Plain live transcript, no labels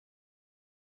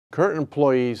Current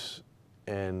employees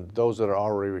and those that are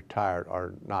already retired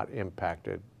are not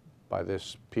impacted by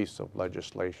this piece of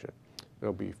legislation.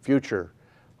 There'll be future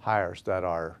hires that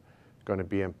are going to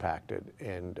be impacted,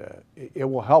 and it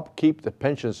will help keep the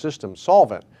pension system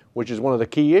solvent, which is one of the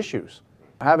key issues.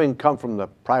 Having come from the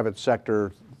private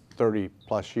sector 30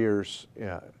 plus years,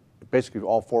 basically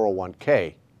all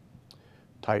 401k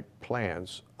type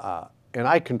plans, and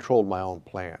I controlled my own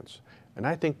plans, and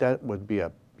I think that would be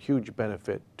a huge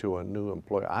benefit to a new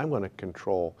employee. I'm going to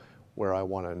control where I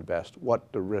want to invest,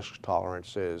 what the risk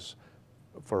tolerance is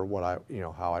for what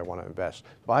how I want to invest.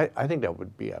 So I think that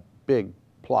would be a big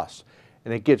plus.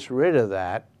 And it gets rid of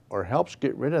that, or helps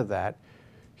get rid of that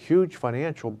huge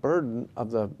financial burden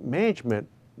of the management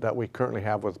that we currently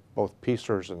have with both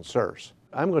PSERS and SERS.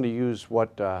 I'm going to use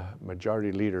what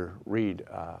Majority Leader Reid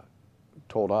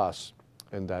told us,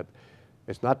 and that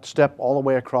it's not step all the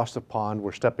way across the pond,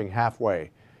 we're stepping halfway.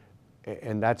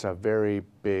 And that's a very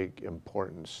big,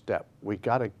 important step. We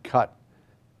got to cut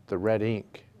the red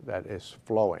ink that is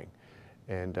flowing.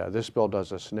 And this bill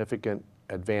does a significant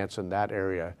advance in that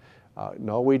area.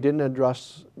 No, we didn't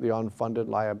address the unfunded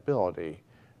liability.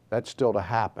 That's still to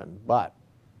happen, but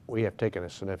we have taken a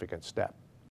significant step.